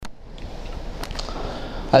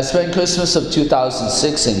I spent Christmas of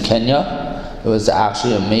 2006 in Kenya. It was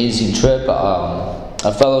actually an amazing trip.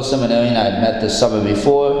 A fellow seminarian I had met the summer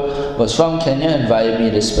before was from Kenya and invited me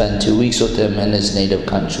to spend 2 weeks with him in his native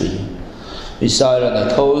country. We started on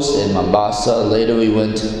the coast in Mombasa. Later we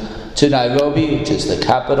went to Nairobi, which is the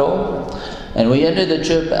capital. And we ended the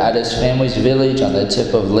trip at his family's village on the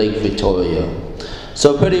tip of Lake Victoria.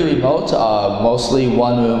 So pretty remote, mostly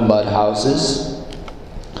one-room mud houses.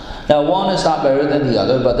 Now one is not better than the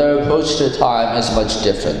other, but their approach to time is much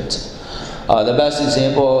different. The best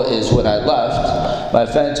example is when I left, my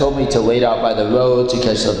friend told me to wait out by the road to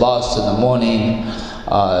catch the bus in the morning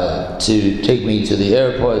to take me to the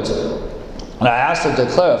airport. And I asked him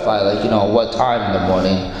to clarify, what time in the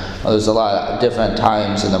morning. There's a lot of different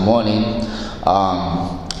times in the morning.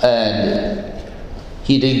 And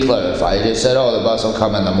he didn't clarify. He just said, the bus will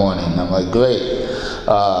come in the morning. I'm like, great.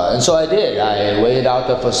 And so I did. I waited out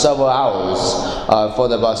there for several hours for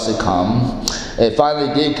the bus to come. It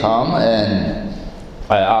finally did come, and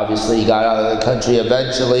I obviously got out of the country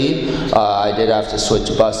eventually. I did have to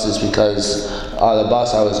switch buses because the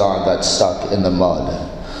bus I was on got stuck in the mud.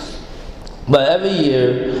 But every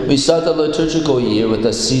year, we start the liturgical year with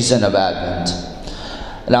the season of Advent.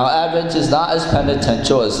 Now, Advent is not as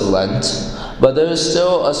penitential as Lent, but there is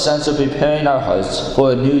still a sense of preparing our hearts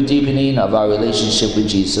for a new deepening of our relationship with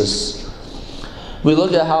Jesus. We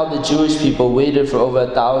look at how the Jewish people waited for over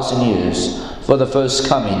 1,000 years for the first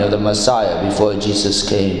coming of the Messiah before Jesus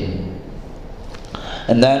came.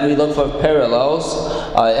 And then we look for parallels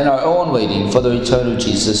in our own waiting for the return of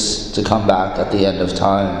Jesus to come back at the end of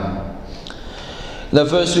time. The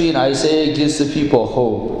first reading, Isaiah gives the people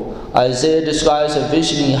hope. Isaiah describes a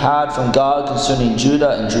vision he had from God concerning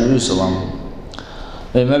Judah and Jerusalem.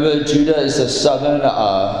 Remember, Judah is the southern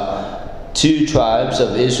two tribes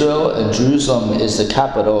of Israel, and Jerusalem is the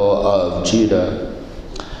capital of Judah.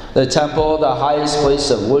 The temple, the highest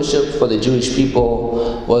place of worship for the Jewish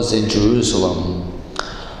people, was in Jerusalem.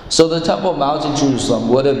 So the Temple Mount in Jerusalem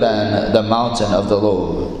would have been the mountain of the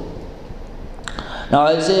Lord. Now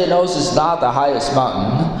Isaiah knows it's not the highest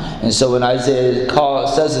mountain, and so when Isaiah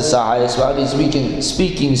says it's the highest mountain, he's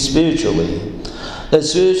speaking spiritually. That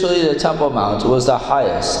spiritually the Temple Mount was the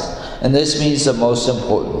highest, and this means the most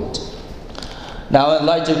important. Now in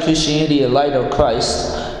light of Christianity, in light of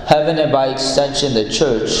Christ, heaven and by extension the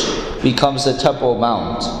church becomes the Temple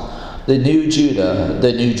Mount, the new Judah,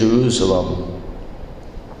 the new Jerusalem.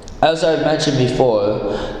 As I've mentioned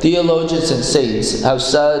before, theologians and saints have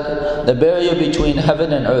said the barrier between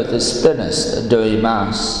heaven and earth is thinnest during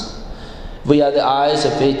Mass. If we had the eyes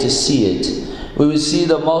of faith to see it, we would see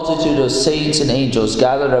the multitude of saints and angels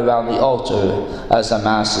gathered around the altar as the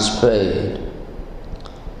Mass is prayed.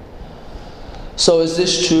 So is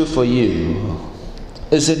this true for you?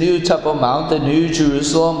 Is the new Temple Mount, the new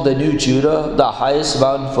Jerusalem, the new Judah, the highest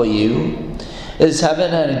mountain for you? Is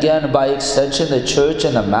heaven, and again by extension the church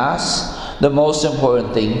and the Mass, the most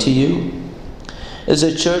important thing to you? Is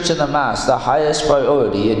the church and the Mass the highest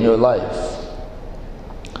priority in your life?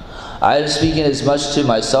 I am speaking as much to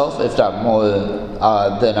myself, if not more,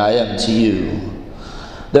 than I am to you.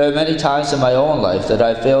 There are many times in my own life that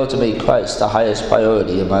I failed to make Christ the highest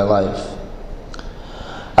priority in my life.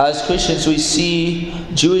 As Christians, we see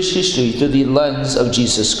Jewish history through the lens of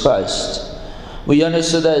Jesus Christ. We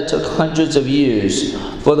understood that it took hundreds of years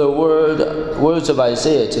for the words of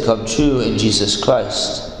Isaiah to come true in Jesus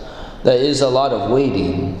Christ. There is a lot of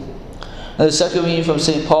waiting. And the second reading from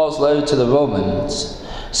St. Paul's letter to the Romans,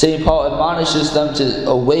 St. Paul admonishes them to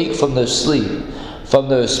awake from their sleep, from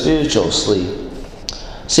their spiritual sleep.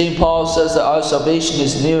 St. Paul says that our salvation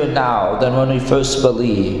is nearer now than when we first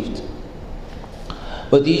believed.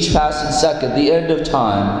 With each passing second, the end of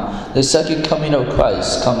time, the second coming of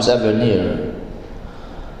Christ comes ever nearer.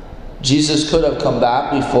 Jesus could come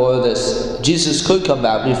back before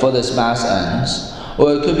this Mass ends,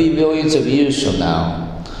 or it could be billions of years from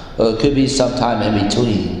now, or it could be sometime in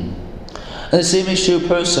between. And the same is true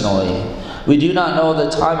personally. We do not know the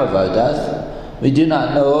time of our death. We do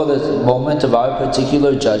not know the moment of our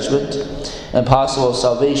particular judgment and possible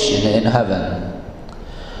salvation in heaven.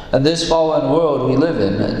 In this fallen world we live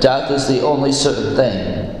in, death is the only certain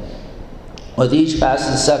thing. With each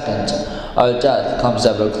passing second, our death comes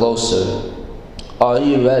ever closer. Are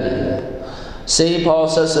you ready? St. Paul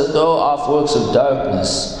says to throw off works of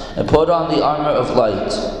darkness and put on the armor of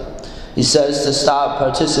light. He says to stop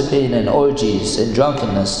participating in orgies and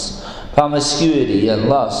drunkenness, promiscuity and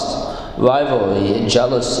lust, rivalry and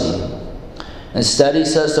jealousy. Instead, he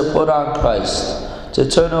says to put on Christ, to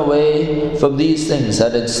turn away from these things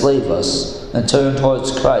that enslave us and turn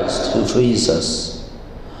towards Christ who frees us.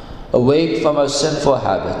 Awake from our sinful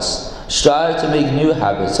habits. Strive to make new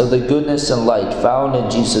habits of the goodness and light found in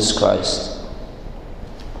Jesus Christ.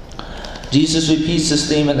 Jesus repeats this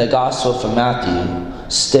theme in the Gospel from Matthew.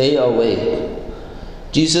 Stay awake.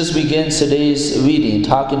 Jesus begins today's reading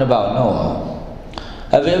talking about Noah.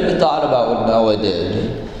 Have you ever thought about what Noah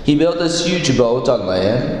did? He built this huge boat on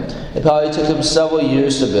land. It probably took him several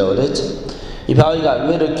years to build it. He probably got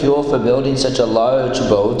ridiculed for building such a large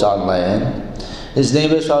boat on land. His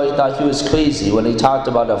neighbors probably thought he was crazy when he talked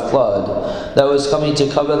about a flood that was coming to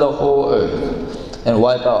cover the whole earth and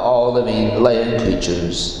wipe out all living land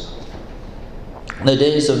creatures. In the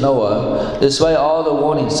days of Noah, despite all the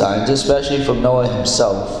warning signs, especially from Noah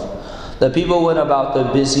himself, the people went about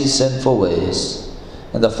their busy, sinful ways,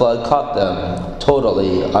 and the flood caught them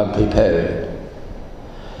totally unprepared.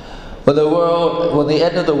 When the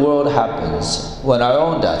end of the world happens, when our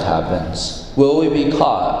own death happens, will we be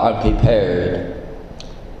caught unprepared?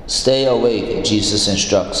 Stay awake, Jesus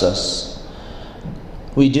instructs us.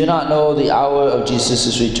 We do not know the hour of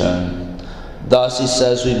Jesus' return. Thus he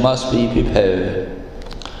says we must be prepared.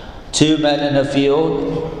 2 men in a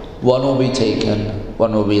field, one will be taken,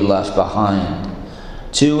 one will be left behind.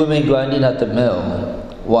 2 women grinding at the mill,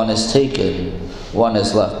 one is taken, one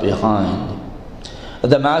is left behind. If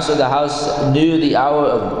the master of the house knew the hour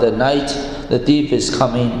of the night the thief is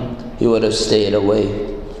coming, he would have stayed awake.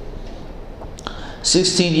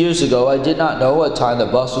 16 years ago, I did not know what time the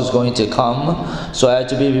bus was going to come, so I had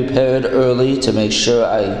to be prepared early to make sure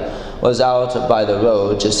I was out by the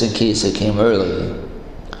road just in case it came early.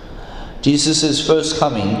 Jesus' first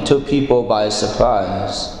coming took people by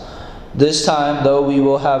surprise. This time, though, we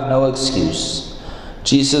will have no excuse.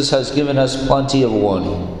 Jesus has given us plenty of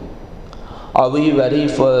warning. Are we ready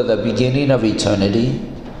for the beginning of eternity?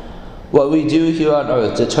 What we do here on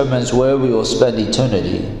earth determines where we will spend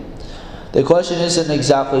eternity. The question isn't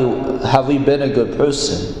exactly, have we been a good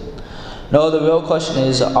person? No, the real question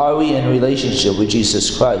is, are we in relationship with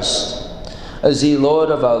Jesus Christ? Is He Lord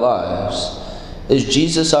of our lives? Is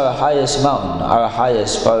Jesus our highest mountain, our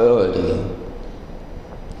highest priority?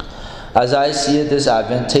 As I see it this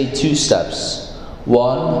Advent, take 2 steps.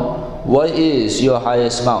 1, what is your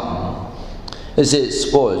highest mountain? Is it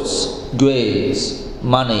sports, grades,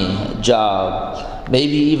 money, job,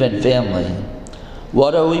 maybe even family?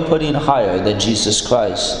 What are we putting higher than Jesus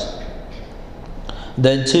Christ?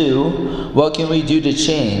 Then 2, what can we do to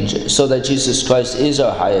change so that Jesus Christ is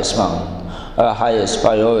our highest mountain, our highest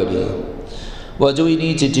priority? What do we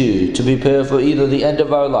need to do to prepare for either the end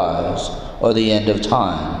of our lives or the end of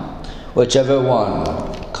time, whichever one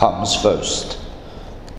comes first?